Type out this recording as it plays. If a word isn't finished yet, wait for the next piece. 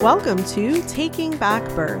Welcome to Taking Back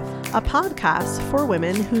Birth, a podcast for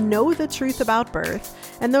women who know the truth about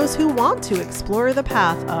birth and those who want to explore the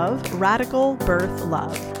path of radical birth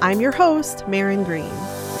love. I'm your host, Maren Green.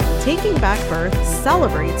 Taking Back Birth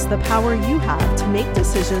celebrates the power you have to make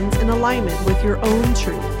decisions in alignment with your own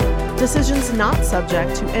truth. Decisions not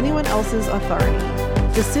subject to anyone else's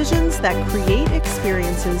authority. Decisions that create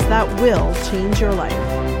experiences that will change your life.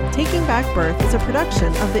 Taking Back Birth is a production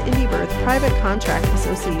of the IndieBirth Private Contract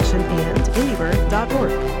Association and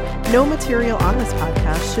IndieBirth.org. No material on this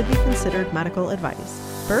podcast should be considered medical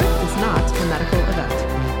advice. Birth is not a medical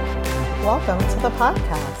event. Welcome to the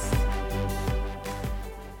podcast.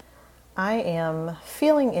 I am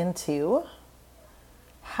feeling into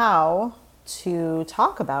how to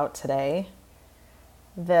talk about today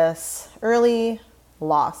this early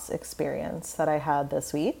loss experience that I had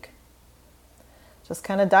this week. Just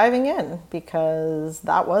kind of diving in because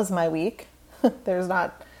that was my week. There's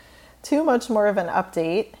not too much more of an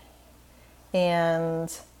update.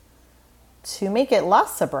 And to make it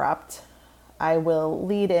less abrupt, I will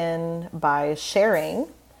lead in by sharing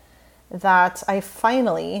that I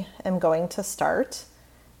finally am going to start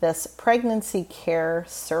this pregnancy care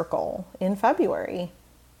circle in February.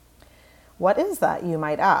 What is that, you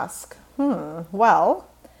might ask? Well,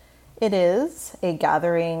 it is a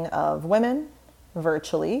gathering of women,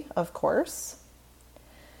 virtually, of course,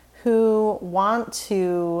 who want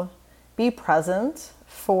to be present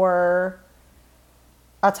for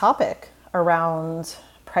a topic around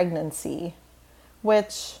pregnancy,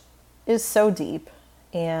 which is so deep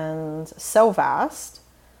and so vast.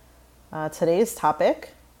 Today's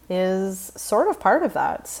topic is sort of part of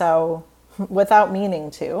that. So without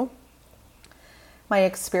meaning to, my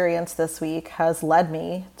experience this week has led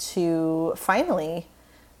me to finally,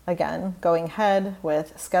 again, going ahead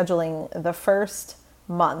with scheduling the first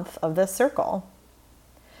month of this circle.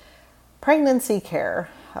 Pregnancy care.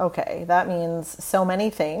 Okay, that means so many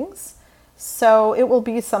things. So it will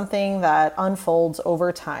be something that unfolds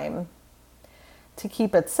over time. To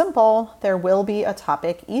keep it simple, there will be a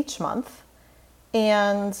topic each month.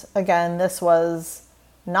 And again, this was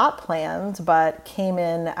not planned, but came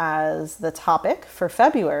in as the topic for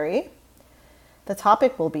February. The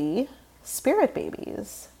topic will be spirit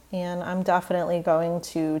babies. And I'm definitely going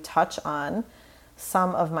to touch on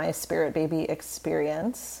some of my spirit baby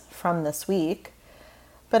experience from this week.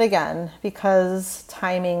 But again, because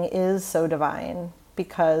timing is so divine,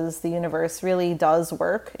 because the universe really does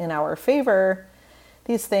work in our favor,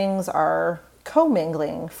 these things are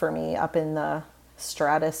commingling for me up in the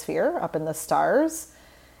stratosphere, up in the stars,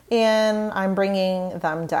 and I'm bringing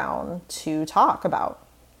them down to talk about.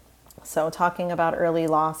 So talking about early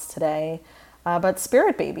loss today, but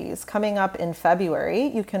spirit babies coming up in February.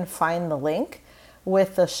 You can find the link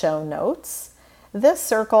with the show notes. This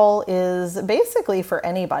circle is basically for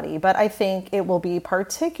anybody, but I think it will be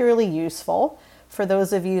particularly useful for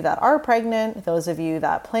those of you that are pregnant, those of you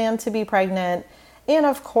that plan to be pregnant, and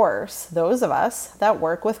of course, those of us that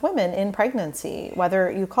work with women in pregnancy,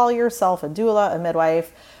 whether you call yourself a doula, a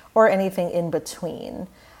midwife, or anything in between.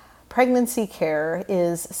 Pregnancy care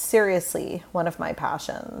is seriously one of my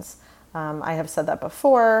passions. I have said that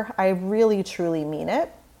before. I really, truly mean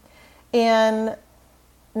it. And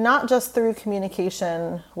not just through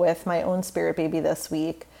communication with my own spirit baby this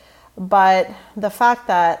week, but the fact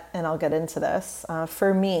that, and I'll get into this,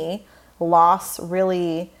 for me, loss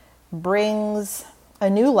really brings a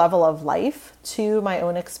new level of life to my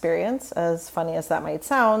own experience. As funny as that might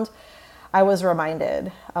sound, I was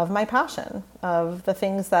reminded of my passion, of the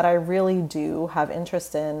things that I really do have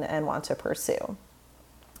interest in and want to pursue.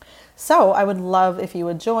 So I would love if you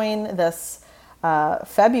would join this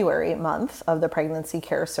February month of the Pregnancy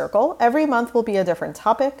Care Circle. Every month will be a different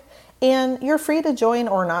topic, and you're free to join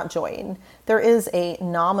or not join. There is a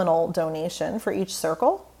nominal donation for each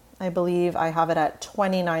circle. I believe I have it at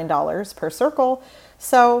 $29 per circle.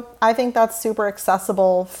 So I think that's super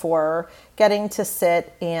accessible for getting to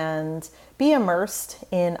sit and be immersed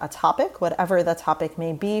in a topic, whatever the topic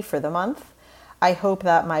may be for the month. I hope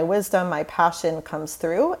that my wisdom, my passion comes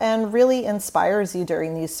through and really inspires you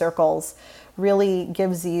during these circles, really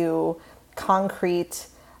gives you concrete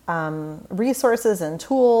resources and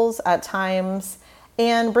tools at times,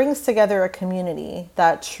 and brings together a community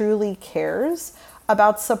that truly cares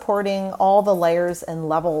about supporting all the layers and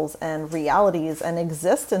levels and realities and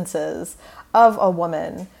existences of a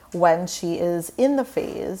woman when she is in the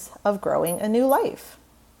phase of growing a new life.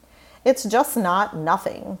 It's just not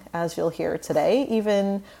nothing, as you'll hear today,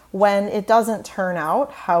 even when it doesn't turn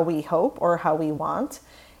out how we hope or how we want.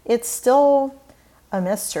 It's still a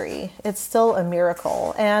mystery. It's still a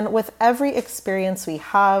miracle. And with every experience we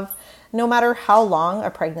have, no matter how long a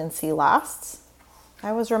pregnancy lasts,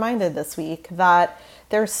 I was reminded this week that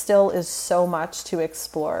there still is so much to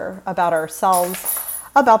explore about ourselves,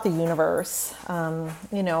 about the universe,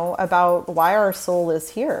 about why our soul is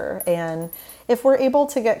here. And if we're able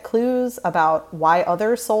to get clues about why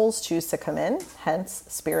other souls choose to come in, hence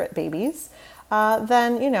spirit babies,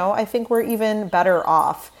 then, I think we're even better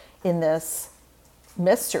off in this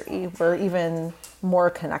mystery. We're even more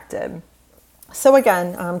connected. So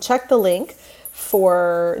again, check the link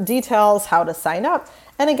for details, how to sign up.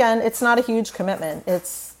 And again, it's not a huge commitment.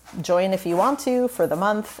 It's join if you want to for the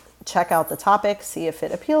month, check out the topic, see if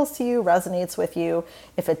it appeals to you, resonates with you.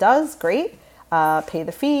 If it does, great. Pay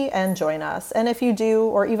the fee and join us. And if you do,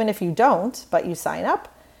 or even if you don't, but you sign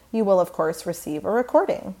up, you will of course receive a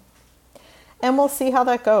recording. And we'll see how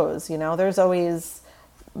that goes. There's always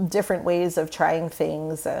different ways of trying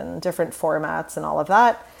things and different formats and all of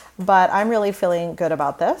that. But I'm really feeling good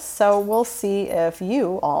about this. So we'll see if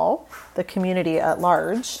you all, the community at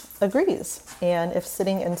large, agrees. And if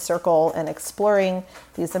sitting in circle and exploring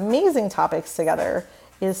these amazing topics together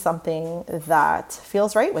is something that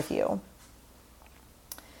feels right with you.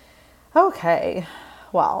 Okay,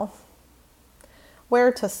 well,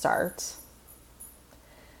 where to start?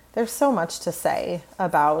 There's so much to say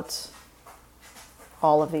about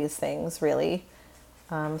all of these things, really.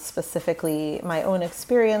 Specifically, my own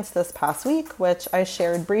experience this past week, which I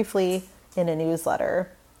shared briefly in a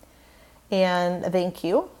newsletter. And thank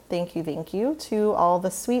you to all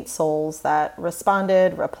the sweet souls that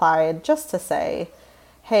replied just to say,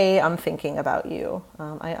 hey, I'm thinking about you.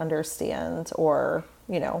 I understand, or,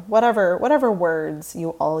 whatever words you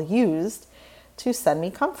all used to send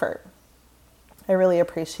me comfort. I really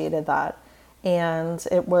appreciated that. And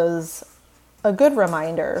it was a good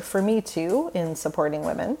reminder for me too, in supporting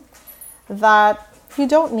women, that you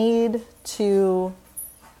don't need to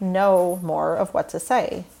know more of what to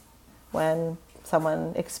say when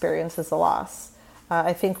someone experiences a loss.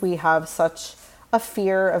 I think we have such a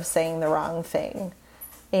fear of saying the wrong thing.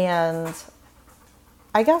 And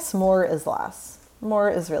I guess more is less.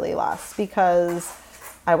 More is really less, because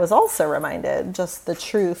I was also reminded just the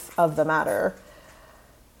truth of the matter,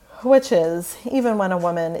 which is, even when a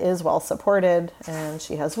woman is well supported and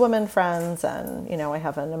she has women friends and, I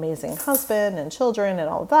have an amazing husband and children and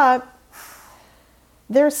all of that,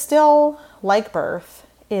 there's still, like birth,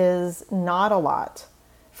 is not a lot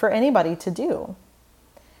for anybody to do.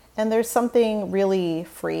 And there's something really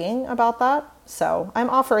freeing about that. So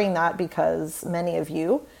I'm offering that because many of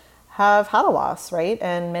you have had a loss, right?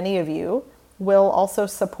 And many of you will also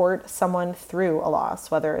support someone through a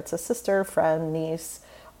loss, whether it's a sister, friend, niece,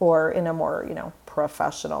 or in a more,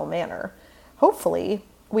 professional manner. Hopefully,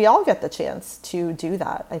 we all get the chance to do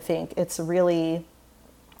that. I think it's really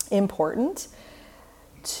important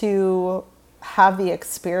to have the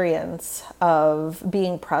experience of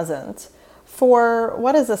being present for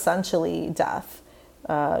what is essentially death.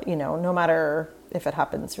 No matter if it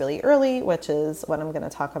happens really early, which is what I'm going to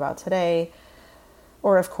talk about today,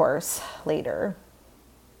 or of course, later.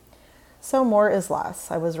 So more is less.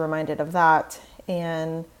 I was reminded of that.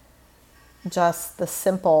 And just the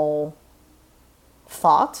simple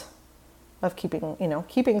thought of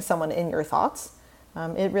keeping someone in your thoughts.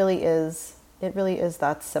 It really is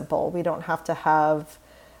that simple. We don't have to have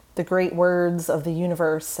the great words of the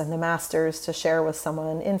universe and the masters to share with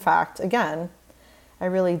someone. In fact, again, I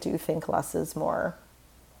really do think less is more.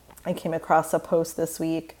 I came across a post this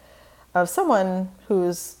week of someone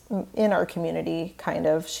who's in our community,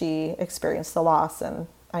 she experienced a loss, and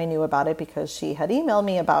I knew about it because she had emailed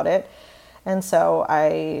me about it. And so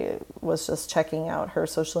I was just checking out her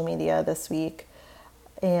social media this week,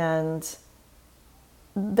 and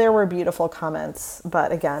there were beautiful comments.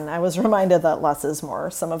 But again, I was reminded that less is more.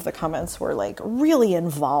 Some of the comments were really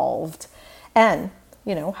involved. And,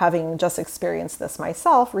 having just experienced this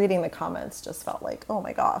myself, reading the comments just felt like, oh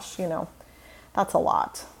my gosh, that's a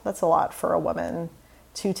lot. That's a lot for a woman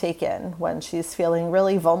to take in when she's feeling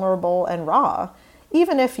really vulnerable and raw,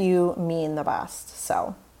 even if you mean the best.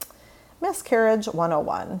 So miscarriage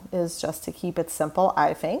 101 is just to keep it simple,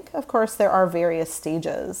 I think. Of course, there are various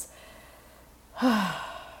stages.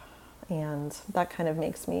 And that kind of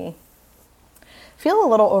makes me feel a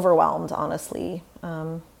little overwhelmed, honestly.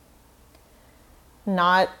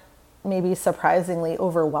 Not maybe surprisingly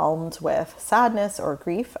overwhelmed with sadness or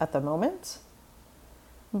grief at the moment,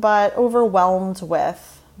 but overwhelmed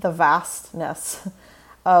with the vastness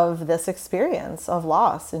of this experience of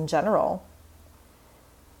loss in general.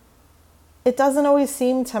 It doesn't always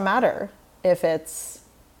seem to matter if it's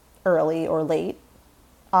early or late,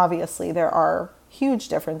 Obviously, there are huge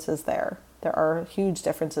differences there. There are huge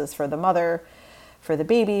differences for the mother, for the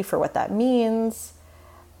baby, for what that means.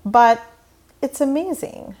 But it's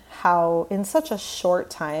amazing how in such a short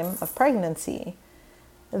time of pregnancy,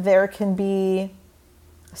 there can be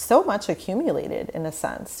so much accumulated in a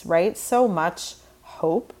sense, right? So much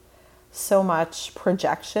hope, so much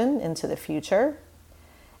projection into the future.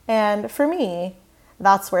 And for me,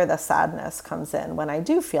 that's where the sadness comes in when I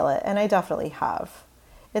do feel it, and I definitely have.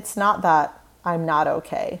 It's not that I'm not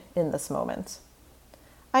okay in this moment.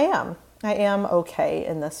 I am. I am okay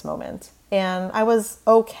in this moment. And I was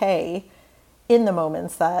okay in the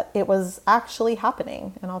moments that it was actually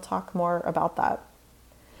happening. And I'll talk more about that.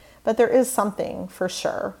 But there is something for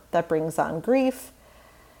sure that brings on grief,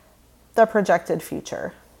 the projected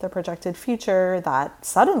future that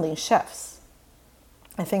suddenly shifts.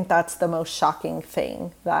 I think that's the most shocking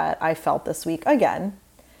thing that I felt this week again.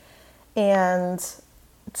 And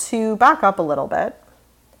to back up a little bit,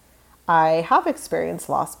 I have experienced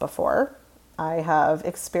loss before. I have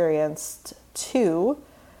experienced 2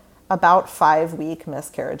 about 5-week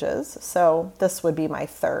miscarriages. So this would be my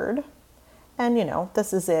 3rd. And,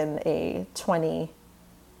 this is in a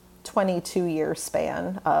 22-year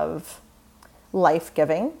span of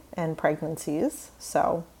life-giving and pregnancies.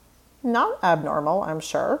 So not abnormal, I'm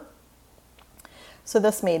sure. So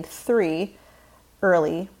this made 3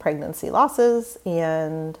 early pregnancy losses.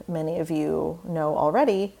 And many of you know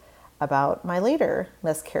already about my later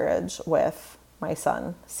miscarriage with my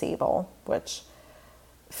son, Sable, which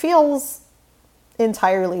feels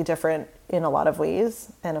entirely different in a lot of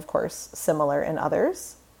ways, and of course, similar in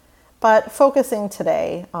others. But focusing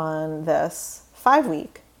today on this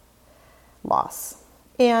 5-week loss.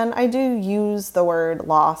 And I do use the word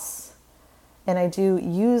loss, and I do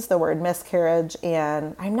use the word miscarriage,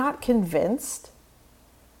 and I'm not convinced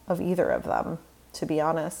of either of them, to be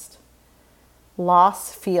honest.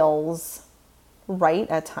 Loss feels right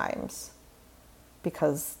at times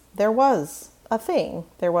because there was a thing,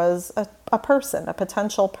 there was a person, a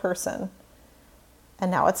potential person, and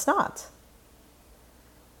now it's not.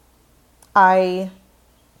 I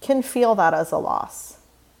can feel that as a loss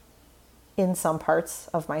in some parts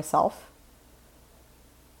of myself,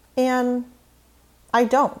 and I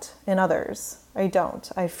don't in others. I don't.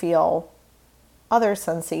 I feel other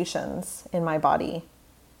sensations in my body.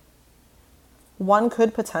 One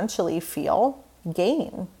could potentially feel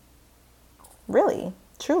gain, really,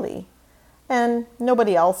 truly. And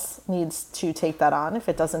nobody else needs to take that on if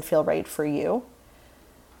it doesn't feel right for you.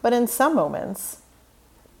 But in some moments,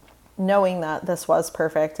 knowing that this was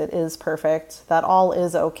perfect, it is perfect, that all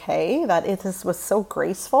is okay, that was so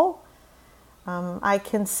graceful, I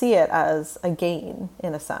can see it as a gain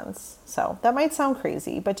in a sense. So that might sound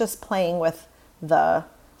crazy, but just playing with the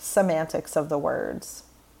semantics of the words.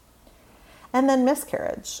 And then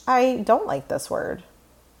miscarriage. I don't like this word.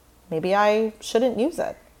 Maybe I shouldn't use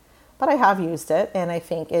it. But I have used it, and I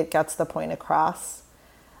think it gets the point across.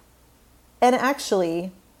 And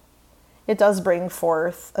actually, it does bring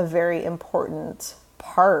forth a very important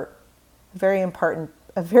part, a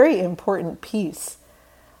very important piece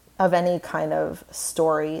of any kind of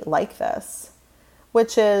story like this,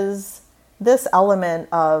 which is this element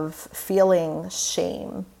of feeling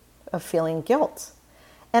shame, of feeling guilt.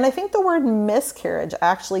 And I think the word miscarriage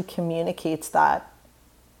actually communicates that,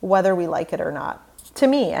 whether we like it or not. To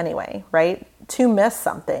me, anyway, right? To miss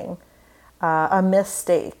something, a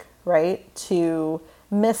mistake, right? To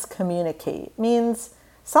miscommunicate means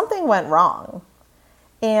something went wrong.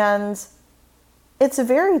 And it's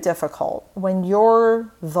very difficult when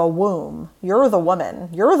you're the womb, you're the woman,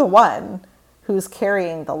 you're the one who's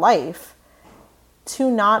carrying the life, to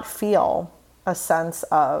not feel a sense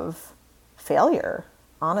of failure,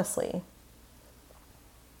 honestly.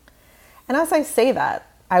 And as I say that,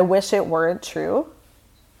 I wish it weren't true.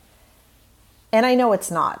 And I know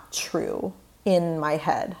it's not true in my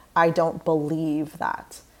head. I don't believe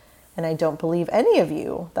that. And I don't believe any of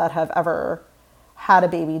you that have ever had a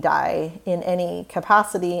baby die in any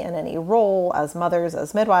capacity, in any role, as mothers,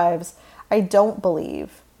 as midwives. I don't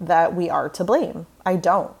believe that we are to blame. I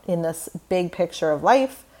don't. In this big picture of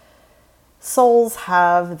life, souls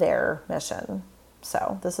have their mission.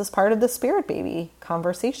 So this is part of the spirit baby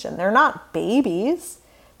conversation. They're not babies.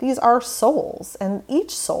 These are souls, and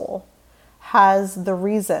each soul has the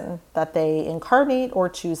reason that they incarnate or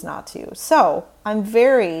choose not to. So I'm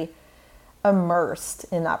very immersed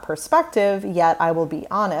in that perspective, yet I will be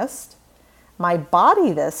honest, my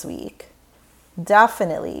body this week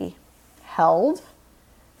definitely held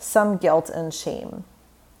some guilt and shame.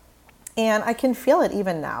 And I can feel it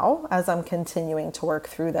even now as I'm continuing to work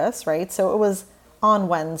through this, right? So it was on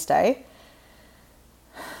Wednesday,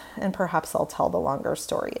 and perhaps I'll tell the longer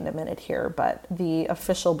story in a minute here, but the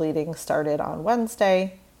official bleeding started on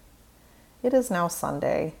Wednesday. It is now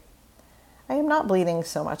Sunday. I am not bleeding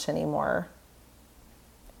so much anymore,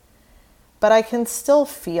 but I can still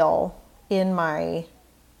feel in my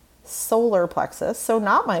solar plexus, so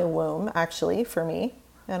not my womb actually for me,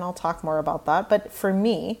 and I'll talk more about that, but for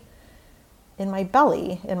me, in my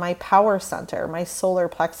belly, in my power center, my solar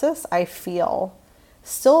plexus, I feel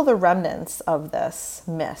still the remnants of this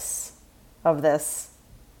miss, of this,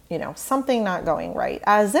 something not going right,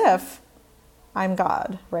 as if I'm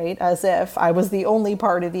God, right? As if I was the only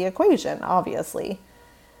part of the equation. Obviously,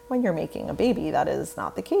 when you're making a baby, that is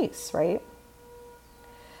not the case, right?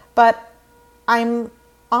 But I'm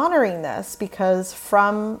honoring this because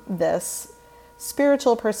from this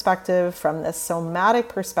spiritual perspective, from this somatic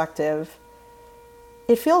perspective,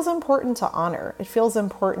 it feels important to honor. It feels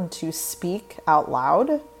important to speak out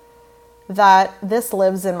loud that this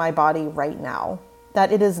lives in my body right now,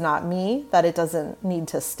 that it is not me, that it doesn't need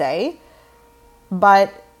to stay,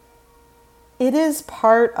 but it is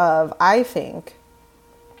part of, I think,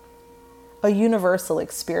 a universal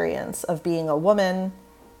experience of being a woman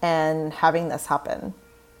and having this happen.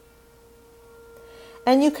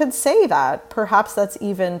 And you could say that perhaps that's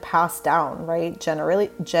even passed down, right?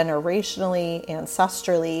 Generationally,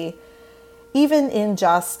 ancestrally, even in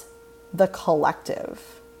just the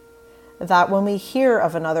collective. That when we hear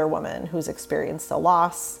of another woman who's experienced a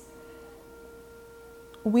loss,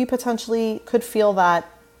 we potentially could feel that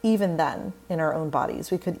even then in our own bodies.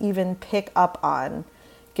 We could even pick up on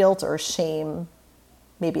guilt or shame.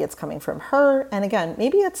 Maybe it's coming from her. And again,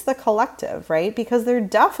 maybe it's the collective, right? Because they're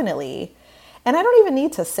definitely, and I don't even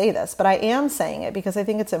need to say this, but I am saying it because I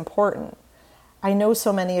think it's important. I know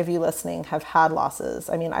so many of you listening have had losses.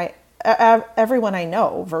 I mean, everyone I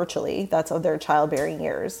know virtually that's of their childbearing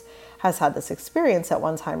years has had this experience at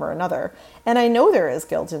one time or another. And I know there is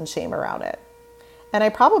guilt and shame around it. And I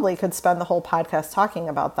probably could spend the whole podcast talking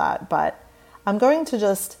about that, but I'm going to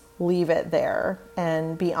just leave it there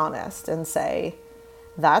and be honest and say,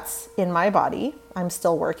 that's in my body. I'm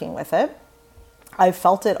still working with it. I've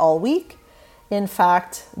felt it all week. In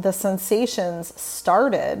fact, the sensations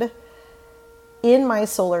started in my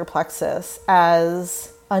solar plexus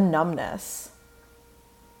as a numbness.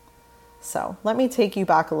 So let me take you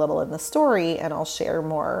back a little in the story and I'll share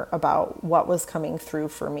more about what was coming through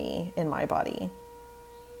for me in my body.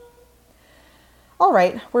 All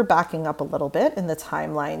right, we're backing up a little bit in the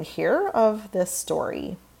timeline here of this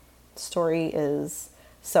story. Story is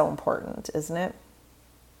so important, isn't it?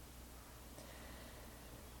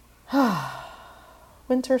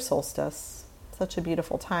 Winter solstice, such a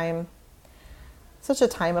beautiful time, such a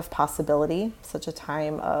time of possibility, such a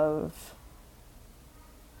time of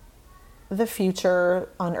the future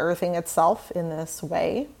unearthing itself in this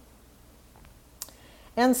way.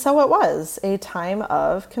 And so it was a time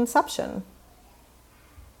of conception.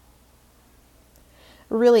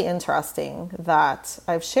 Really interesting that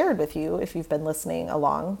I've shared with you, if you've been listening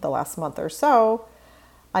along the last month or so,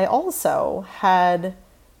 I also had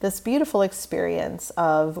this beautiful experience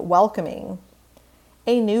of welcoming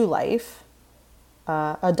a new life,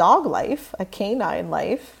 a dog life, a canine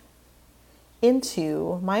life,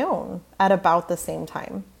 into my own at about the same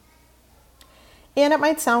time. And it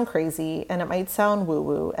might sound crazy and it might sound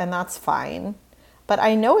woo-woo, and that's fine, but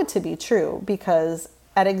I know it to be true because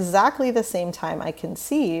at exactly the same time I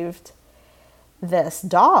conceived, this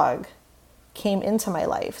dog came into my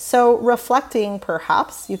life. So reflecting,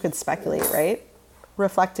 perhaps you could speculate, right?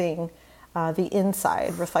 Reflecting the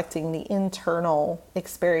inside, reflecting the internal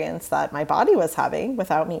experience that my body was having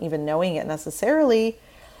without me even knowing it necessarily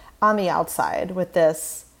on the outside, with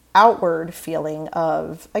this outward feeling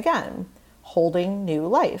of, again, holding new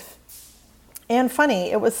life. And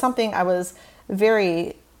funny, it was something I was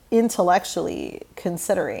very intellectually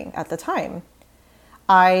considering at the time.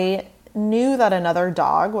 I knew that another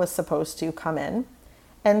dog was supposed to come in.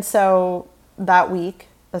 And so that week,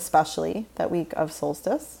 especially that week of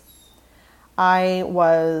solstice, I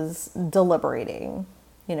was deliberating,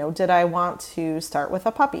 did I want to start with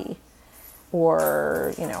a puppy?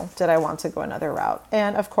 Or, did I want to go another route?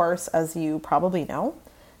 And of course, as you probably know,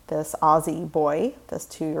 this Aussie boy, this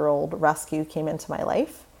 2-year-old rescue came into my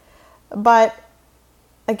life. But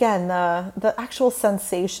again, the actual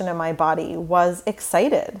sensation in my body was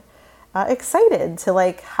excited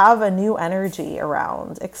to have a new energy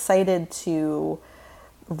around, excited to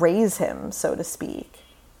raise him, so to speak.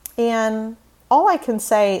 And all I can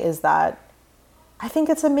say is that I think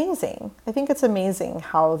it's amazing. I think it's amazing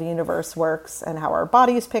how the universe works and how our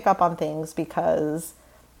bodies pick up on things, because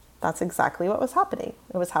That's exactly what was happening.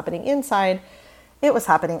 It was happening inside. It was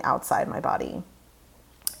happening outside my body.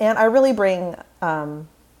 And I really bring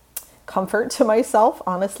comfort to myself,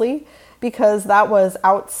 honestly, because that was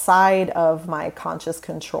outside of my conscious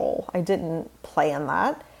control. I didn't plan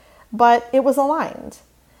that, but it was aligned.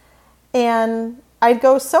 And I'd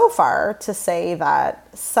go so far to say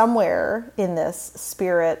that somewhere in this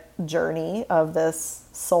spirit journey of this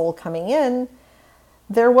soul coming in,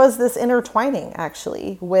 there was this intertwining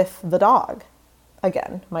actually with the dog.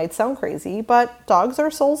 Again, might sound crazy, but dogs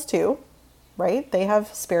are souls too, right? They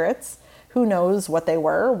have spirits. Who knows what they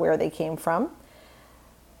were, where they came from?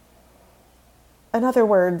 In other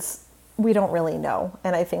words, we don't really know.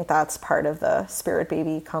 And I think that's part of the spirit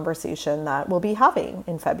baby conversation that we'll be having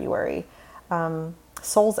in February.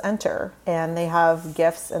 Souls enter and they have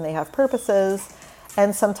gifts and they have purposes.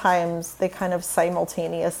 And sometimes they kind of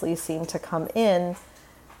simultaneously seem to come in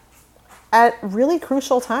at really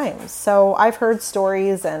crucial times. So I've heard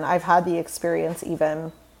stories and I've had the experience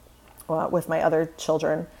even with my other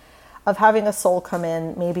children of having a soul come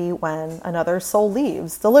in maybe when another soul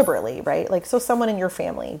leaves deliberately, right? Like, so someone in your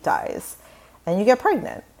family dies and you get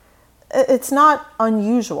pregnant. It's not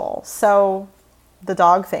unusual. So the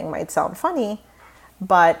dog thing might sound funny,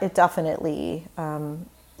 but it definitely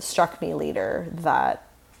struck me later that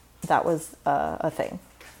that was a thing.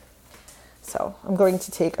 So I'm going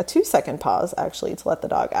to take a 2-second pause actually to let the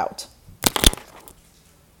dog out.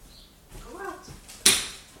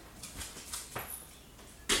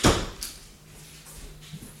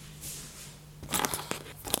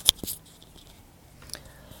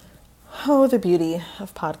 Oh, the beauty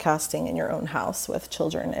of podcasting in your own house with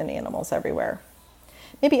children and animals everywhere.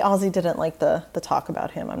 Maybe Ozzy didn't like the talk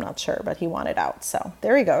about him, I'm not sure, but he wanted out. So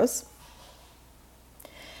there he goes.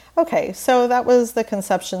 Okay, so that was the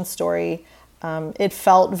conception story. It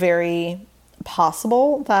felt very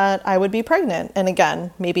possible that I would be pregnant. And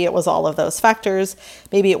again, maybe it was all of those factors.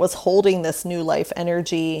 Maybe it was holding this new life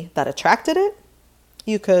energy that attracted it.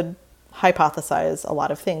 You could hypothesize a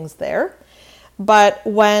lot of things there. But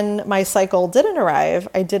when my cycle didn't arrive,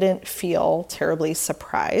 I didn't feel terribly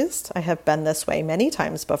surprised. I have been this way many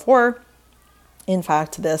times before. In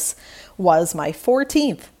fact, this was my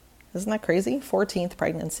 14th. Isn't that crazy? 14th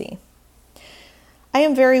pregnancy. I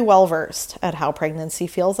am very well versed at how pregnancy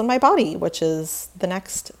feels in my body, which is the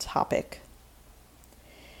next topic.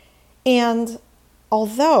 And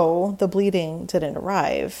although the bleeding didn't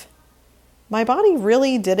arrive, my body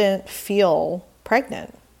really didn't feel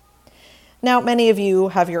pregnant. Now, many of you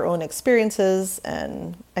have your own experiences,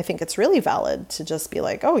 and I think it's really valid to just be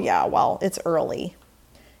like, oh yeah, well, it's early.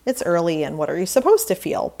 It's early, and what are you supposed to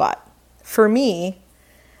feel? But for me,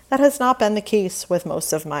 that has not been the case with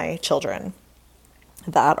most of my children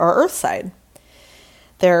that are Earthside.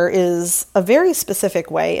 There is a very specific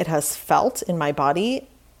way it has felt in my body,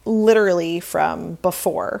 literally from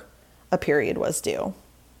before a period was due.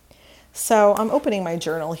 So I'm opening my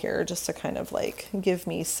journal here just to kind of like give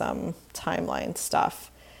me some timeline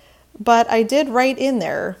stuff. But I did write in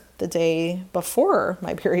there the day before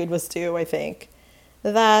my period was due, I think,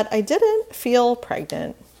 that I didn't feel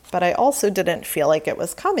pregnant, but I also didn't feel like it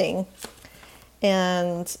was coming.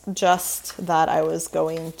 And just that I was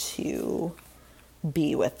going to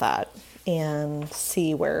be with that and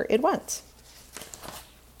see where it went.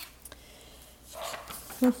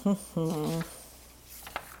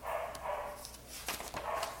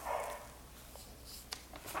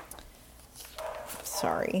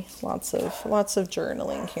 Sorry, lots of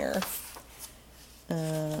journaling here.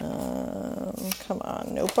 Come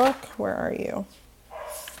on, notebook, where are you?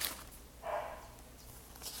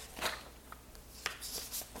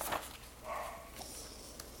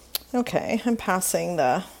 Okay, I'm passing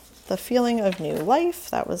the feeling of new life.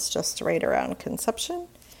 That was just right around conception.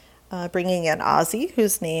 Bringing in Ozzy,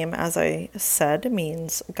 whose name, as I said,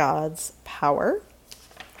 means God's power.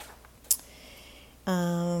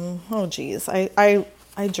 Oh geez, I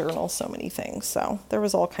journal so many things, so there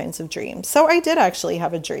was all kinds of dreams. So I did actually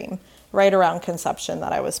have a dream right around conception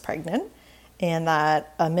that I was pregnant and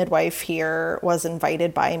that a midwife here was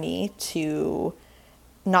invited by me to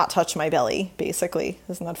not touch my belly, basically.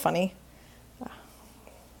 Isn't that funny?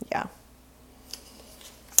 Yeah.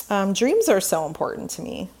 Dreams are so important to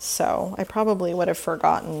me, so I probably would have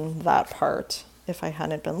forgotten that part if I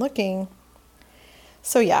hadn't been looking.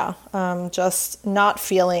 So yeah, just not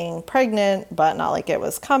feeling pregnant, but not like it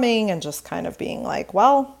was coming, and just kind of being like,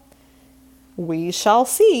 well, we shall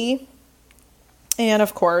see. And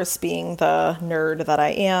of course, being the nerd that I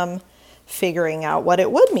am, figuring out what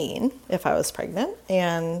it would mean if I was pregnant.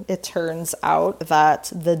 And it turns out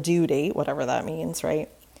that the due date, whatever that means, right,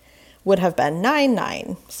 would have been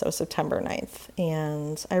 9/9, so September 9th.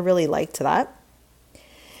 And I really liked that.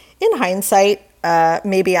 In hindsight,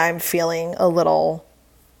 maybe I'm feeling a little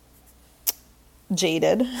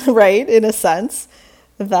jaded, right? In a sense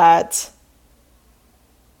that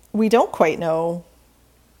we don't quite know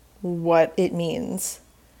what it means.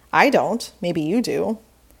 I don't. Maybe you do.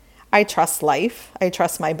 I trust life. I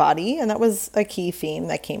trust my body. And that was a key theme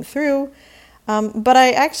that came through. But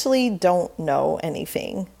I actually don't know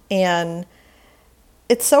anything. And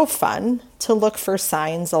it's so fun to look for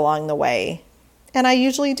signs along the way. And I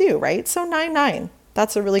usually do, right? So 9/9,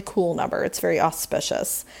 that's a really cool number. It's very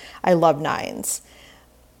auspicious. I love nines.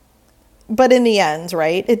 But in the end,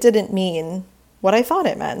 right, it didn't mean what I thought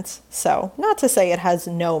it meant. So not to say it has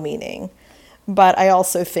no meaning, but I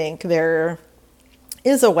also think there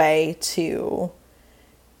is a way to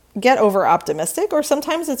get over optimistic, or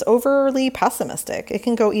sometimes it's overly pessimistic. It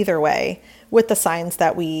can go either way with the signs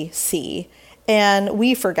that we see. And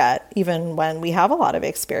we forget, even when we have a lot of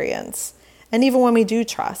experience, and even when we do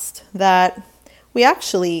trust, that we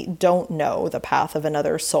actually don't know the path of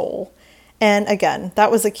another soul. And again,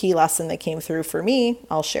 that was a key lesson that came through for me.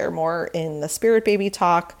 I'll share more in the Spirit Baby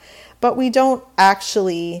talk, but we don't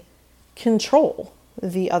actually control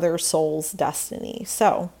the other soul's destiny.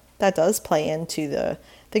 So that does play into the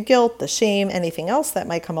guilt, the shame, anything else that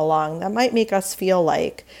might come along that might make us feel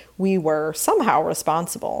like we were somehow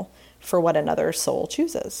responsible for what another soul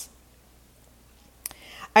chooses.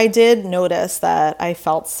 I did notice that I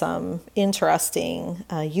felt some interesting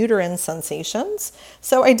uterine sensations.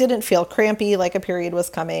 So I didn't feel crampy like a period was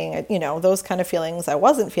coming. Those kind of feelings I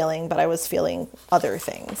wasn't feeling, but I was feeling other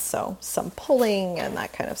things. So some pulling and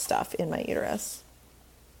that kind of stuff in my uterus.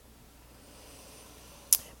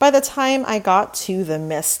 By the time I got to the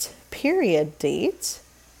missed period date,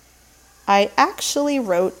 I actually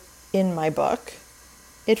wrote in my book,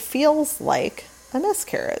 it feels like a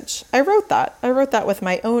miscarriage. I wrote that with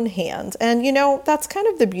my own hand. And that's kind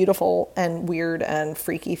of the beautiful and weird and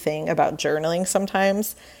freaky thing about journaling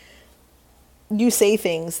sometimes. You say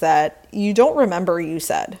things that you don't remember you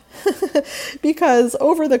said. Because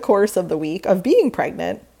over the course of the week of being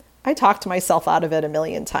pregnant, I talked myself out of it a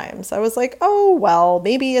million times. I was like, oh, well,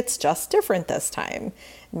 maybe it's just different this time.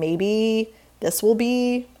 Maybe this will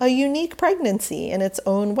be a unique pregnancy in its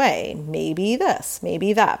own way. Maybe this,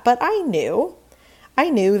 maybe that. But I knew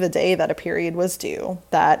the day that a period was due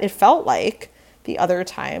that it felt like the other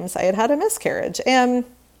times I had had a miscarriage. And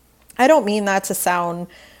I don't mean that to sound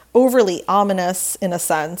overly ominous in a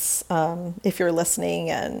sense. If you're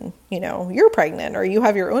listening and, you're pregnant or you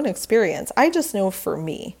have your own experience, I just know for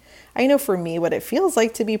me. I know for me what it feels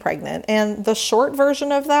like to be pregnant. And the short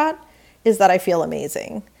version of that is that I feel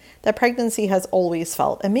amazing. That pregnancy has always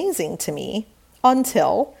felt amazing to me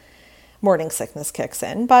until morning sickness kicks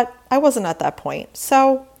in. But I wasn't at that point.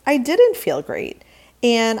 So I didn't feel great.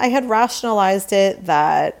 And I had rationalized it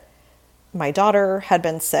that my daughter had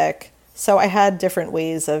been sick. So I had different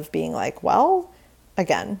ways of being like, well,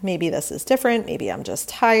 again, maybe this is different. Maybe I'm just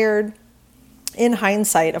tired. In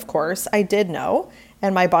hindsight, of course, I did know.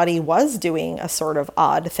 And my body was doing a sort of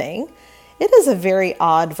odd thing. It is a very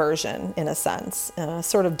odd version, in a sense,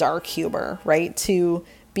 sort of dark humor, right? To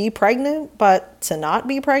be pregnant, but to not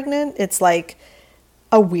be pregnant, it's like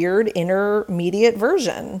a weird intermediate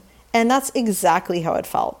version. And that's exactly how it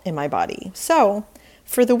felt in my body. So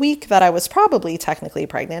for the week that I was probably technically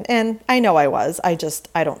pregnant, and I know I was, I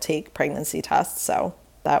don't take pregnancy tests, so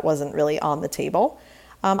that wasn't really on the table.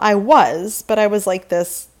 I was, but I was like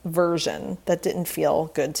this version that didn't feel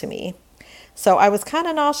good to me. So I was kind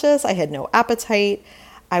of nauseous. I had no appetite.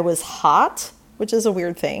 I was hot, which is a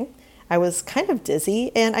weird thing. I was kind of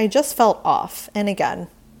dizzy and I just felt off. And again,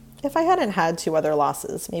 if I hadn't had 2 other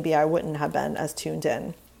losses, maybe I wouldn't have been as tuned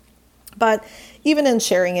in. But even in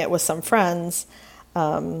sharing it with some friends,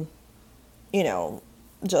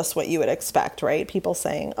 just what you would expect, right? People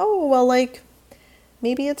saying, oh, well, like,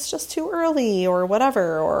 maybe it's just too early or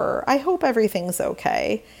whatever, or I hope everything's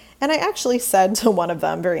okay. And I actually said to one of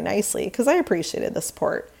them very nicely, because I appreciated the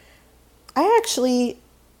support, I actually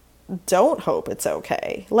don't hope it's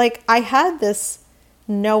okay. Like, I had this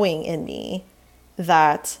knowing in me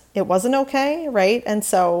that it wasn't okay, right? And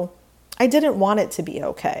so I didn't want it to be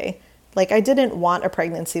okay. Like, I didn't want a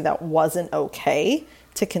pregnancy that wasn't okay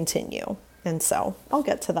to continue. And so I'll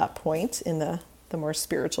get to that point in the more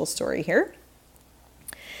spiritual story here.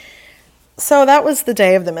 So that was the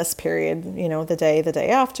day of the missed period, the day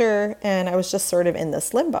after. And I was just sort of in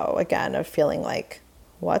this limbo again of feeling like,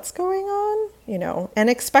 what's going on? And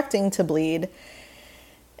expecting to bleed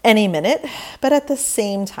any minute. But at the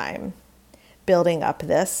same time, building up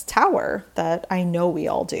this tower that I know we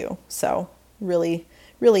all do. So really,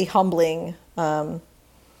 really humbling, and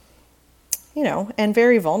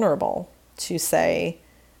very vulnerable to say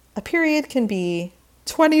a period can be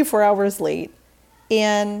 24 hours late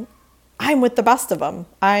and I'm with the best of them.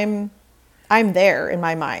 I'm there in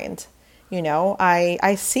my mind.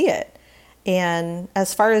 I see it. And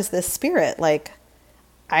as far as this spirit, like,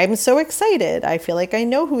 I'm so excited. I feel like I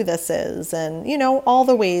know who this is. And, all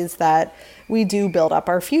the ways that we do build up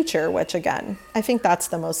our future, which again, I think that's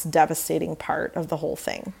the most devastating part of the whole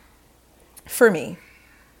thing for me.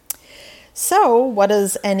 So what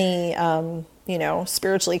does any,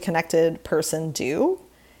 spiritually connected person do?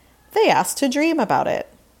 They ask to dream about it.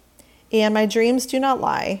 And my dreams do not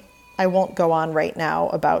lie. I won't go on right now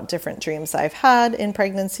about different dreams I've had in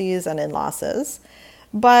pregnancies and in losses,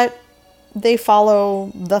 but they follow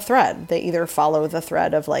the thread. They either follow the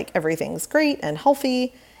thread of like everything's great and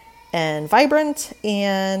healthy and vibrant,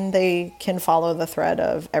 and they can follow the thread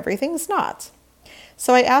of everything's not.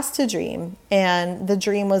 So I asked to dream, and the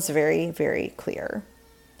dream was very, very clear.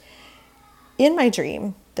 In my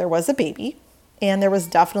dream, there was a baby, and there was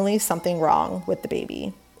definitely something wrong with the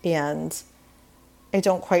baby. And I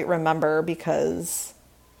don't quite remember because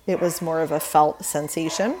it was more of a felt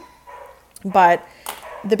sensation, but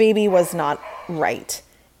the baby was not right.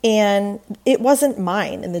 And it wasn't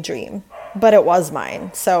mine in the dream, but it was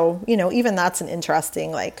mine. So, even that's an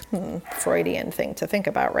interesting, Freudian thing to think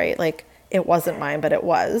about, right? Like, it wasn't mine, but it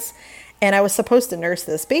was. And I was supposed to nurse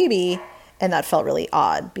this baby, and that felt really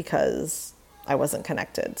odd because I wasn't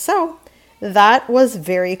connected. So that was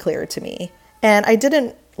very clear to me. And I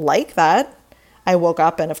didn't like that. I woke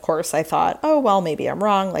up and of course I thought, oh, well, maybe I'm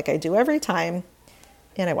wrong, like I do every time.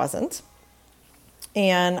 And I wasn't.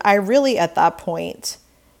 And I really at that point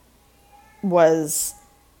was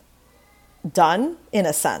done in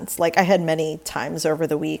a sense. Like I had many times over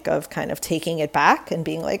the week of kind of taking it back and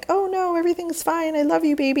being like, oh no, everything's fine. I love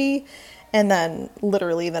you, baby. And then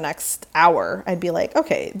literally the next hour, I'd be like,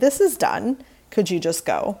 okay, this is done. Could you just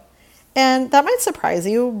go? And that might surprise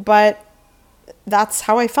you, but that's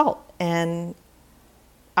how I felt. And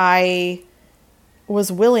I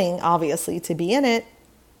was willing, obviously, to be in it,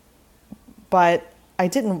 but I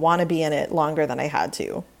didn't want to be in it longer than I had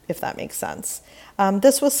to, if that makes sense.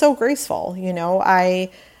 This was so graceful,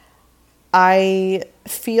 I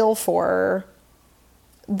feel for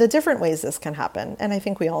the different ways this can happen. And I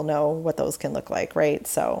think we all know what those can look like, right?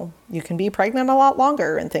 So you can be pregnant a lot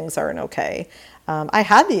longer and things aren't okay. I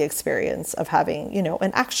had the experience of having,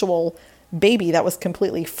 an actual baby that was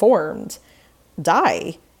completely formed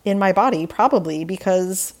die in my body, probably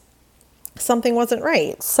because something wasn't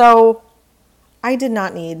right. So I did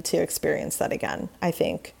not need to experience that again. I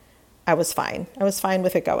think I was fine. I was fine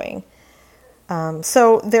with it going.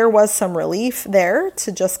 So there was some relief there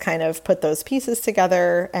to just kind of put those pieces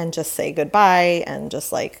together and just say goodbye and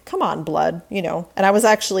just like, come on, blood, and I was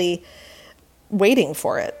actually waiting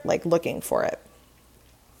for it, like looking for it.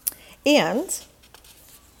 And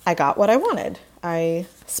I got what I wanted. I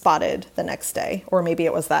spotted the next day, or maybe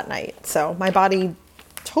it was that night. So my body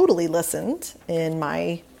totally listened, in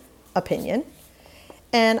my opinion.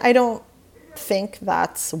 And I don't think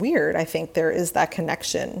that's weird. I think there is that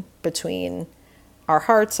connection between our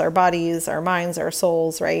hearts, our bodies, our minds, our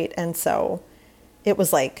souls, right? And so it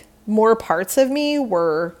was like more parts of me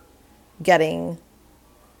were getting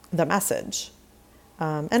the message.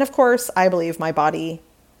 And of course, I believe my body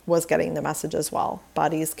was getting the message as well.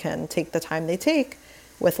 Bodies can take the time they take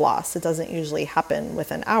with loss. It doesn't usually happen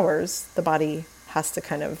within hours. The body has to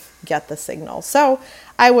kind of get the signal. So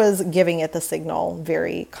I was giving it the signal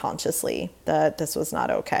very consciously that this was not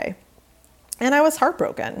okay. And I was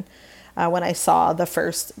heartbroken when I saw the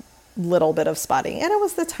first little bit of spotting, and it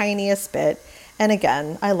was the tiniest bit. And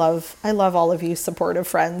again, I love all of you supportive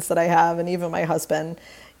friends that I have, and even my husband.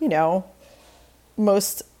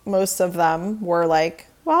 Most of them were like,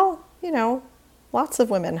 well, lots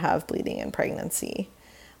of women have bleeding in pregnancy.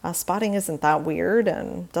 Spotting isn't that weird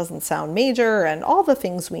and doesn't sound major, and all the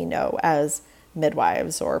things we know as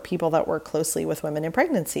midwives or people that work closely with women in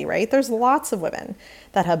pregnancy, right? There's lots of women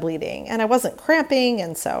that have bleeding, and I wasn't cramping,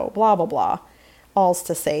 and so blah, blah, blah. All's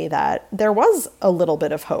to say that there was a little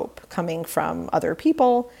bit of hope coming from other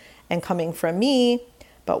people and coming from me.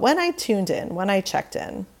 But when I tuned in, when I checked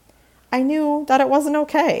in, I knew that it wasn't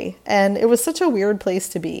okay. And it was such a weird place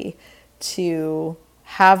to be, to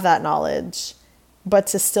have that knowledge, but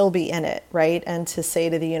to still be in it, right? And to say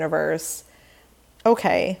to the universe,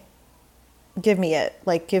 okay, give me it.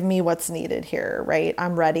 Like, give me what's needed here, right?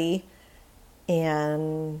 I'm ready.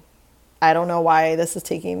 And I don't know why this is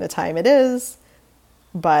taking the time it is,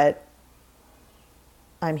 but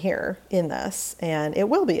I'm here in this and it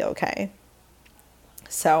will be okay.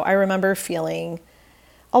 So I remember feeling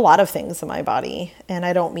a lot of things in my body, and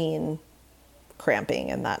I don't mean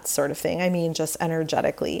cramping and that sort of thing. I mean just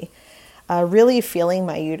energetically, really feeling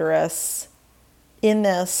my uterus in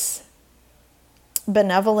this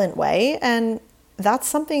benevolent way. And that's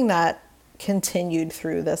something that continued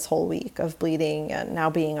through this whole week of bleeding and now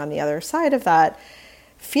being on the other side of that,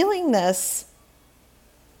 feeling this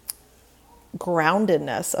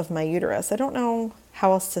groundedness of my uterus. I don't know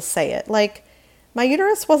how else to say it. Like, my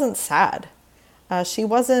uterus wasn't sad. She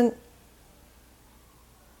wasn't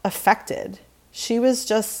affected. She was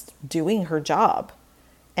just doing her job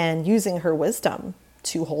and using her wisdom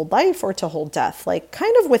to hold life or to hold death, like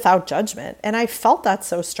kind of without judgment. And I felt that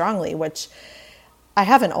so strongly, which I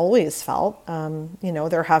haven't always felt.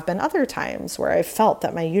 There have been other times where I felt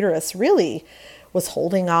that my uterus really was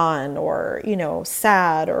holding on or,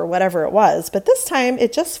 sad or whatever it was. But this time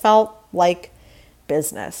it just felt like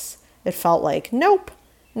business. It felt like, nope,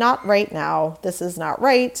 not right now. This is not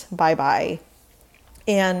right. Bye-bye.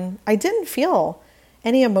 And I didn't feel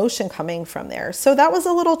any emotion coming from there. So that was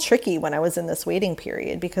a little tricky when I was in this waiting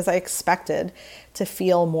period, because I expected to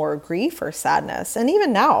feel more grief or sadness. And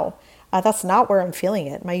even now, that's not where I'm feeling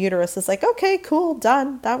it. My uterus is like, okay, cool,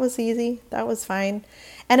 done. That was easy. That was fine.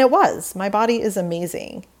 And it was. My body is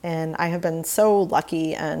amazing. And I have been so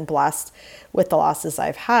lucky and blessed with the losses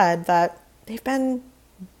I've had that they've been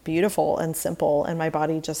beautiful and simple, and my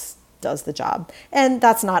body just does the job. And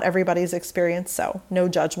that's not everybody's experience, so no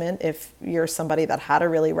judgment if you're somebody that had a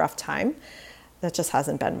really rough time. That just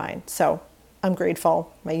hasn't been mine. So I'm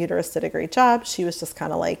grateful. My uterus did a great job. She was just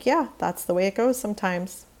kind of like, yeah, that's the way it goes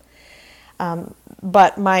sometimes.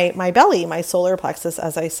 But my belly, my solar plexus,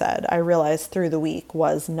 as I said, I realized through the week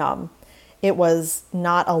was numb. It was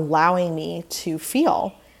not allowing me to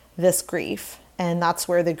feel this grief. And that's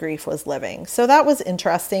where the grief was living. So that was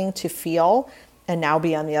interesting to feel and now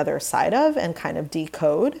be on the other side of and kind of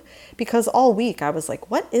decode, because all week I was like,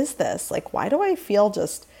 what is this? Like, why do I feel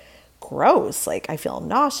just gross? Like, I feel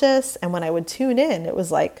nauseous. And when I would tune in, it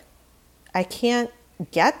was like, I can't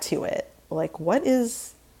get to it. Like, what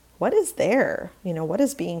is there? What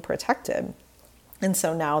is being protected? And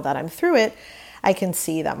so now that I'm through it, I can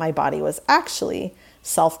see that my body was actually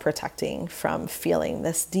self-protecting from feeling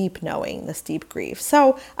this deep knowing, this deep grief.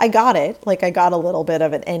 So I got it. Like, I got a little bit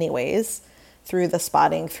of it anyways, through the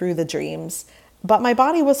spotting, through the dreams, but my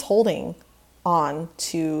body was holding on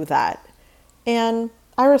to that. And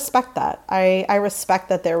I respect that. I respect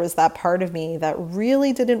that there was that part of me that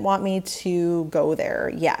really didn't want me to go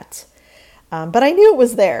there yet. But I knew it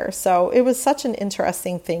was there. So it was such an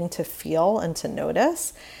interesting thing to feel and to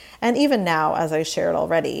notice. And even now, as I shared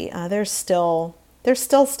already, there's still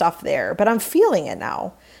stuff there, but I'm feeling it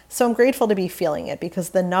now. So I'm grateful to be feeling it, because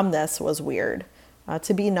the numbness was weird.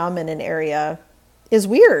 To be numb in an area is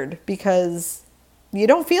weird because you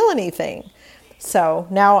don't feel anything. So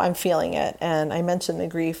now I'm feeling it. And I mentioned the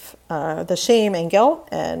grief, the shame and guilt,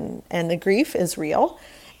 and the grief is real.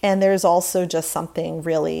 And there's also just something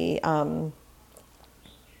really, how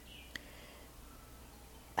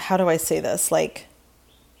do I say this? Like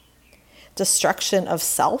destruction of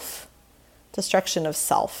self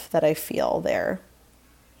that I feel there.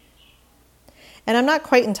 And I'm not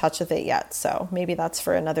quite in touch with it yet. So maybe that's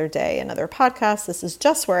for another day, another podcast. This is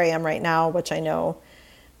just where I am right now, which I know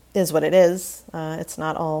is what it is. It's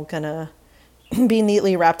not all gonna be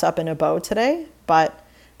neatly wrapped up in a bow today, but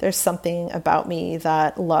there's something about me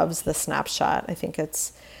that loves the snapshot. I think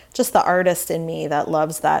it's just the artist in me that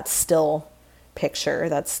loves that still picture,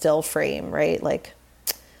 that still frame, right? Like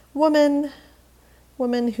woman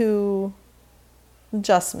who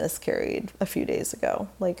just miscarried a few days ago.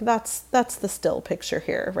 Like that's the still picture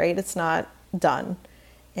here, right? It's not done.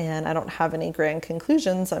 And I don't have any grand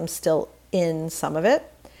conclusions. I'm still in some of it.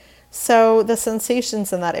 So the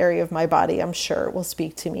sensations in that area of my body, I'm sure, will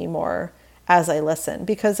speak to me more as I listen.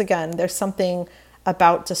 Because again, there's something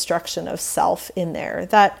about destruction of self in there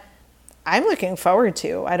that I'm looking forward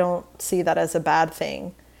to. I don't see that as a bad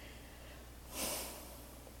thing.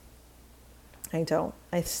 I don't.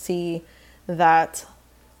 I see that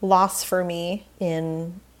loss for me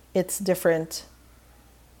in its different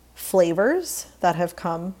flavors that have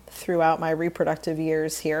come throughout my reproductive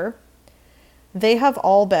years here. They have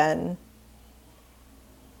all been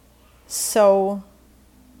so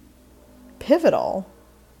pivotal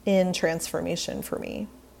in transformation for me.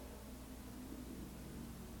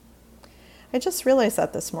 I just realized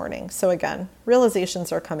that this morning. So again,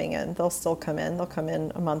 realizations are coming in. They'll still come in. They'll come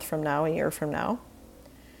in a month from now, a year from now.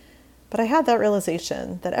 But I had that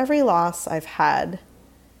realization that every loss I've had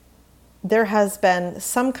there has been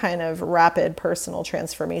some kind of rapid personal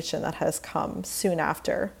transformation that has come soon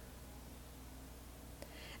after.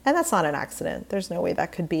 And that's not an accident. There's no way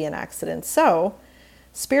that could be an accident. So,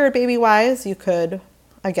 spirit baby wise, you could,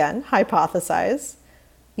 again, hypothesize,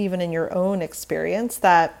 even in your own experience,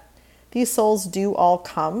 that these souls do all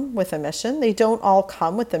come with a mission. They don't all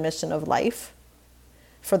come with the mission of life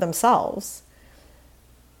for themselves.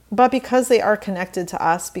 But because they are connected to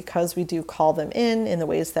us, because we do call them in the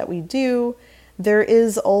ways that we do, there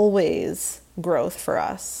is always growth for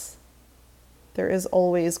us. There is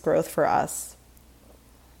always growth for us.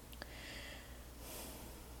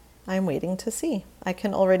 I'm waiting to see. I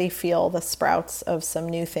can already feel the sprouts of some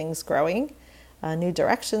new things growing, new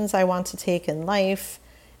directions I want to take in life,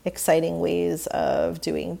 exciting ways of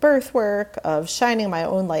doing birth work, of shining my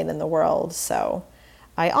own light in the world. So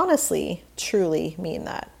I honestly, truly mean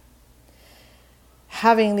that.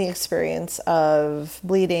 Having the experience of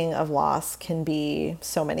bleeding, of loss, can be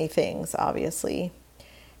so many things, obviously.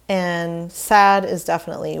 And sad is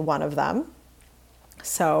definitely one of them.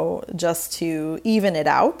 So just to even it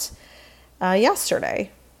out, yesterday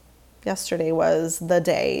was the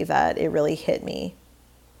day that it really hit me.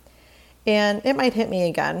 And it might hit me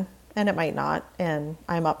again, and it might not, and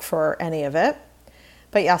I'm up for any of it.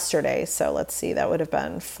 But yesterday, so let's see, that would have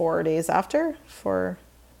been 3 or 4 days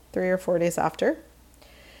after.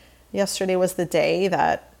 Yesterday was the day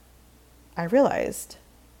that I realized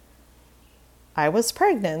I was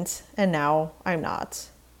pregnant and now I'm not.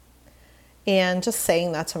 And just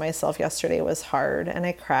saying that to myself yesterday was hard, and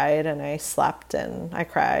I cried and I slept and I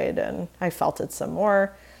cried and I felt it some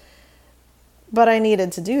more. But I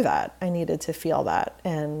needed to do that. I needed to feel that.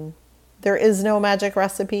 And there is no magic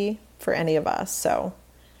recipe for any of us. So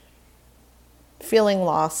feeling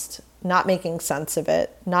lost, not making sense of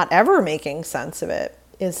it, not ever making sense of it,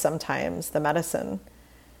 is sometimes the medicine.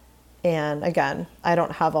 And again, I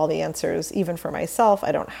don't have all the answers, even for myself.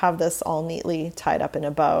 I don't have this all neatly tied up in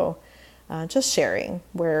a bow. Just sharing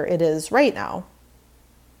where it is right now.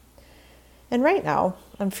 And right now,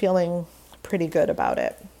 I'm feeling pretty good about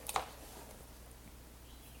it.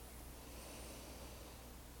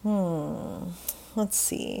 Let's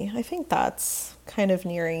see. I think that's kind of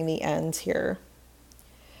nearing the end here.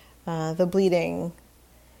 The bleeding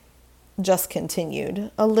just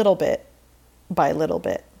continued a little bit by little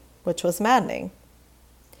bit, which was maddening.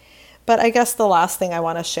 But I guess the last thing I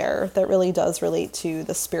want to share that really does relate to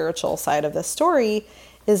the spiritual side of this story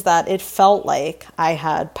is that it felt like I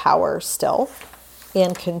had power still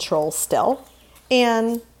and control still.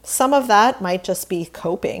 And some of that might just be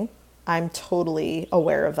coping. I'm totally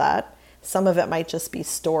aware of that. Some of it might just be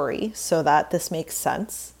story so that this makes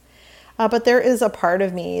sense. But there is a part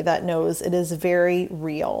of me that knows it is very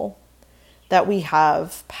real that we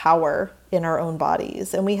have power in our own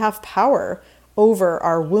bodies, and we have power over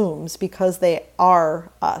our wombs because they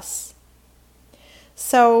are us.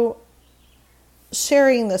 So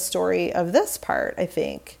sharing the story of this part, I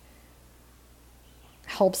think,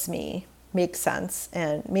 helps me make sense,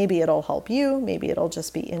 and maybe it'll help you, maybe it'll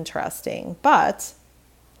just be interesting. But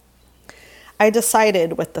I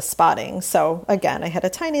decided with the spotting. So again, I had a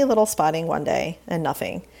tiny little spotting one day and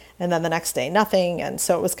nothing. And then the next day, nothing. And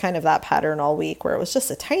so it was kind of that pattern all week where it was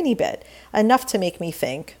just a tiny bit, enough to make me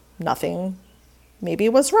think nothing maybe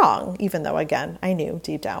was wrong, even though, again, I knew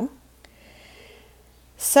deep down.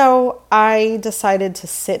 So I decided to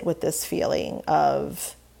sit with this feeling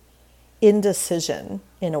of indecision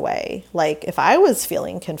in a way. Like if I was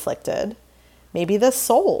feeling conflicted, maybe the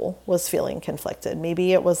soul was feeling conflicted.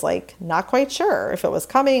 Maybe it was like not quite sure if it was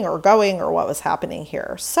coming or going or what was happening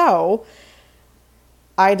here. So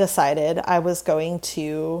I decided I was going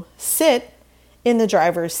to sit in the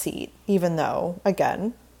driver's seat, even though,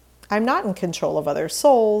 again, I'm not in control of other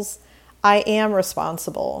souls. I am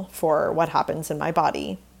responsible for what happens in my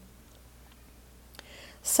body.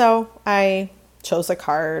 So I chose a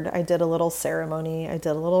card. I did a little ceremony. I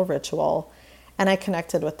did a little ritual, and I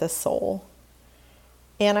connected with this soul.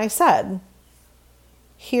 And I said,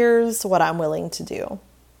 here's what I'm willing to do.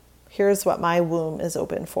 Here's what my womb is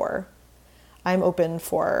open for. I'm open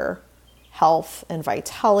for health and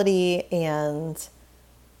vitality and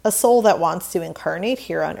a soul that wants to incarnate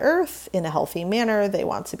here on earth in a healthy manner. They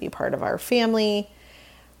want to be part of our family.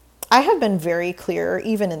 I have been very clear,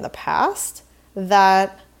 even in the past,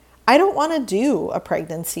 that I don't want to do a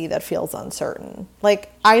pregnancy that feels uncertain.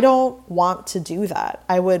 Like, I don't want to do that.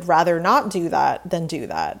 I would rather not do that than do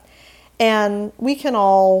that. And we can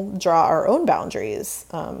all draw our own boundaries.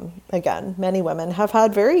 Again, many women have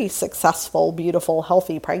had very successful, beautiful,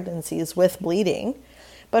 healthy pregnancies with bleeding.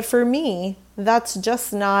 But for me, that's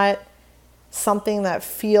just not something that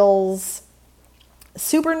feels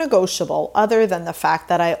super negotiable, other than the fact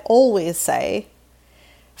that I always say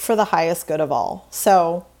for the highest good of all.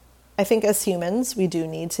 So I think as humans, we do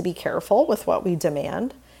need to be careful with what we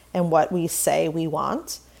demand and what we say we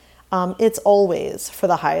want. It's always for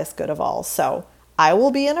the highest good of all. So I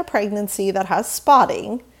will be in a pregnancy that has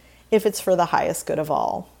spotting if it's for the highest good of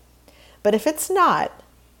all. But if it's not,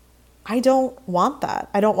 I don't want that.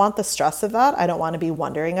 I don't want the stress of that. I don't want to be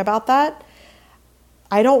wondering about that.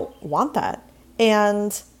 I don't want that.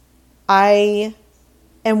 And I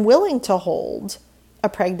am willing to hold a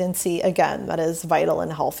pregnancy, again, that is vital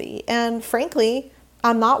and healthy. And frankly,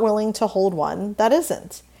 I'm not willing to hold one that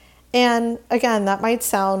isn't. And again, that might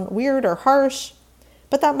sound weird or harsh,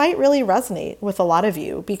 but that might really resonate with a lot of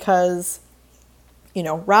you because,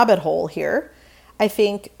 rabbit hole here. I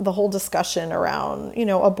think the whole discussion around,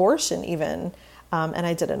 abortion even, and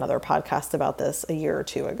I did another podcast about this a year or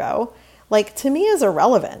two ago, to me is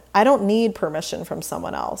irrelevant. I don't need permission from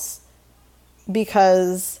someone else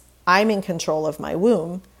because I'm in control of my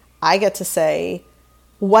womb. I get to say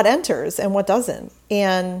what enters and what doesn't.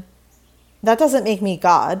 And that doesn't make me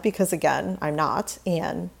God because, again, I'm not.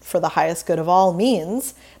 And for the highest good of all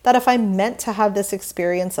means that if I'm meant to have this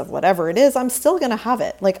experience of whatever it is, I'm still going to have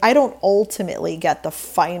it. I don't ultimately get the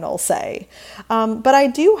final say. But I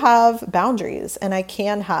do have boundaries and I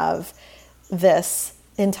can have this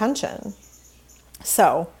intention.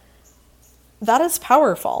 So that is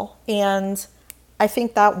powerful. And I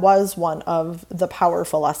think that was one of the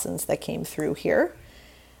powerful lessons that came through here,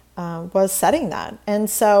 was setting that. And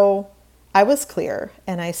so I was clear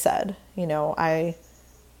and I said, I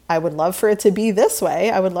would love for it to be this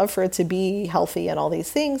way. I would love for it to be healthy and all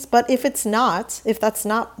these things. But if it's not, if that's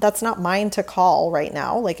not mine to call right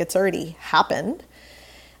now, it's already happened,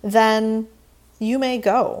 then you may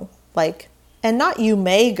go. And not you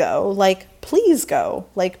may go, please go.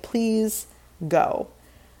 Please go.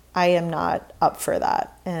 I am not up for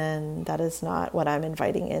that. And that is not what I'm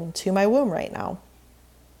inviting into my womb right now.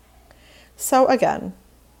 So again,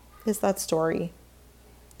 is that story?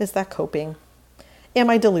 Is that coping? Am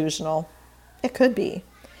I delusional? It could be.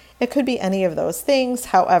 It could be any of those things.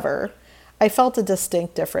 However, I felt a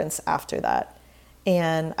distinct difference after that.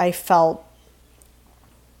 And I felt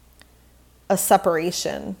a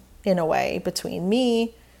separation in a way between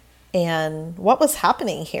me and what was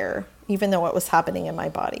happening here, even though it was happening in my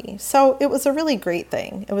body. So it was a really great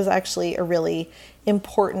thing. It was actually a really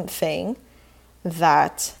important thing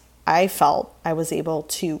that I felt I was able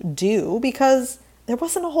to do because there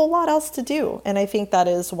wasn't a whole lot else to do. And I think that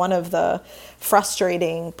is one of the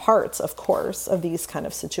frustrating parts, of course, of these kind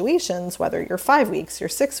of situations, whether you're 5 weeks, you're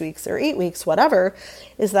 6 weeks, or 8 weeks, whatever,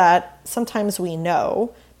 is that sometimes we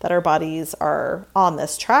know that our bodies are on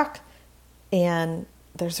this track and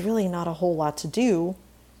there's really not a whole lot to do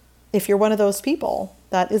if you're one of those people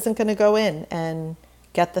that isn't going to go in and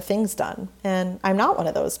get the things done. And I'm not one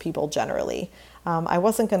of those people generally. I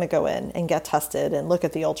wasn't going to go in and get tested and look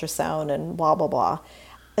at the ultrasound and blah, blah, blah.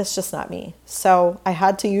 It's just not me. So I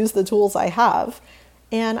had to use the tools I have,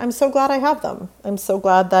 and I'm so glad I have them. I'm so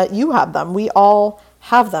glad that you have them. We all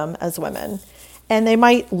have them as women, and they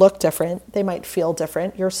might look different. They might feel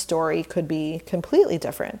different. Your story could be completely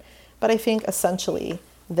different. But I think essentially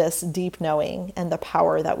this deep knowing and the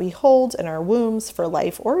power that we hold in our wombs for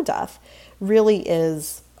life or death really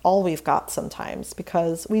is all we've got sometimes,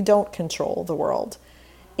 because we don't control the world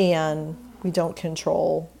and we don't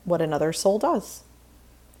control what another soul does.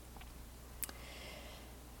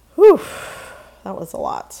 Whew, that was a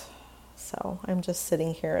lot. So I'm just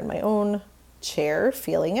sitting here in my own chair,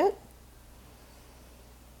 feeling it.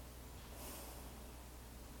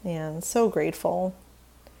 And so grateful.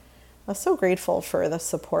 I'm so grateful for the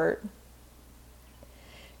support.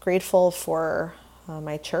 Grateful for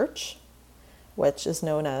my church, which is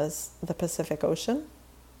known as the Pacific Ocean.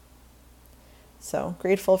 So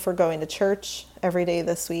grateful for going to church every day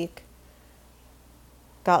this week.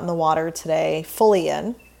 Got in the water today, fully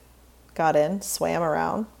in. Got in, swam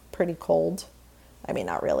around, pretty cold. I mean,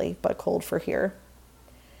 not really, but cold for here.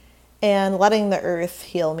 And letting the earth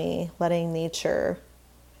heal me, letting nature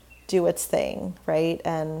do its thing, right?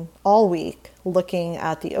 And all week, looking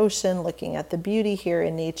at the ocean, looking at the beauty here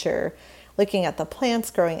in nature, looking at the plants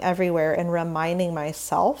growing everywhere, and reminding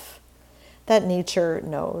myself that nature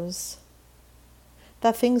knows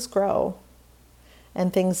that things grow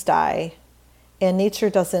and things die, and nature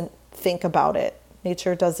doesn't think about it.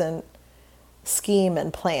 Nature doesn't scheme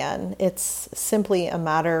and plan. It's simply a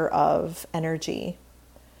matter of energy.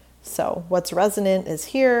 So what's resonant is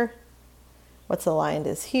here, what's aligned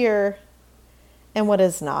is here, and what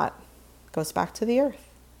is not goes back to the earth.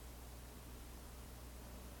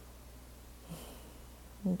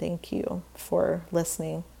 And thank you for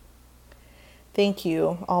listening. Thank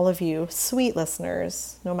you, all of you sweet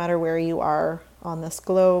listeners, no matter where you are on this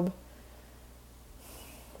globe,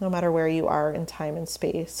 no matter where you are in time and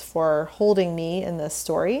space, for holding me in this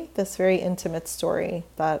story, this very intimate story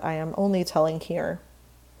that I am only telling here.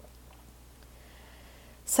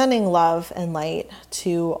 Sending love and light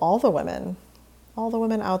to all the women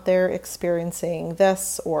out there experiencing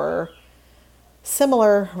this or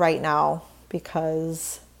similar right now,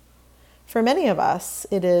 because for many of us,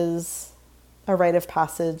 it is a rite of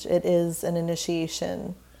passage. It is an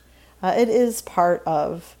initiation. It is part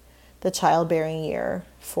of the childbearing year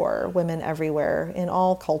for women everywhere, in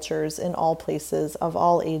all cultures, in all places, of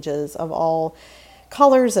all ages, of all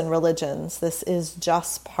colors and religions. This is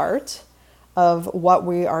just part of what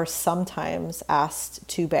we are sometimes asked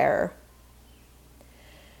to bear.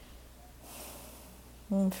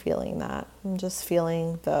 I'm feeling that. I'm just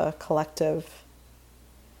feeling the collective,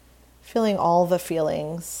 feeling all the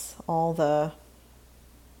feelings, all the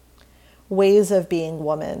ways of being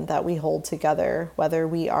woman that we hold together, whether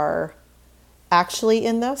we are actually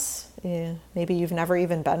in this, maybe you've never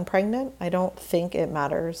even been pregnant, I don't think it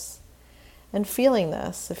matters. And feeling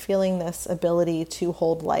this ability to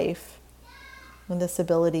hold life, and this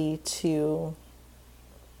ability to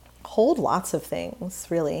hold lots of things,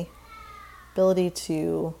 really. Ability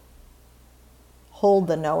to hold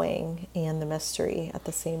the knowing and the mystery at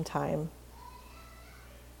the same time.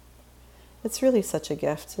 It's really such a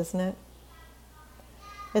gift, isn't it?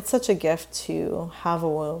 It's such a gift to have a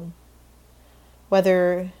womb,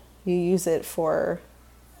 whether you use it for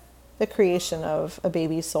the creation of a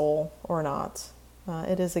baby soul or not.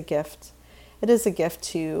 It is a gift. It is a gift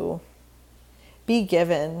to be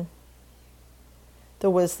given the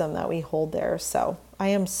wisdom that we hold there. So I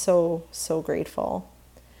am so, so grateful.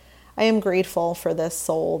 I am grateful for this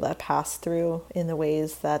soul that passed through in the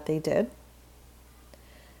ways that they did.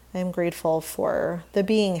 I am grateful for the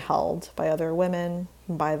being held by other women,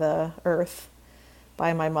 by the earth,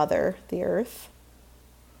 by my mother, the earth,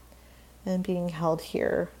 and being held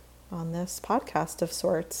here on this podcast of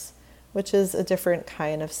sorts, which is a different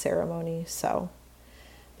kind of ceremony. So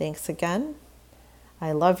thanks again.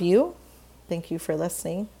 I love you. Thank you for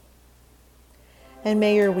listening. And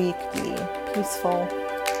may your week be peaceful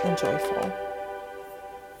and joyful.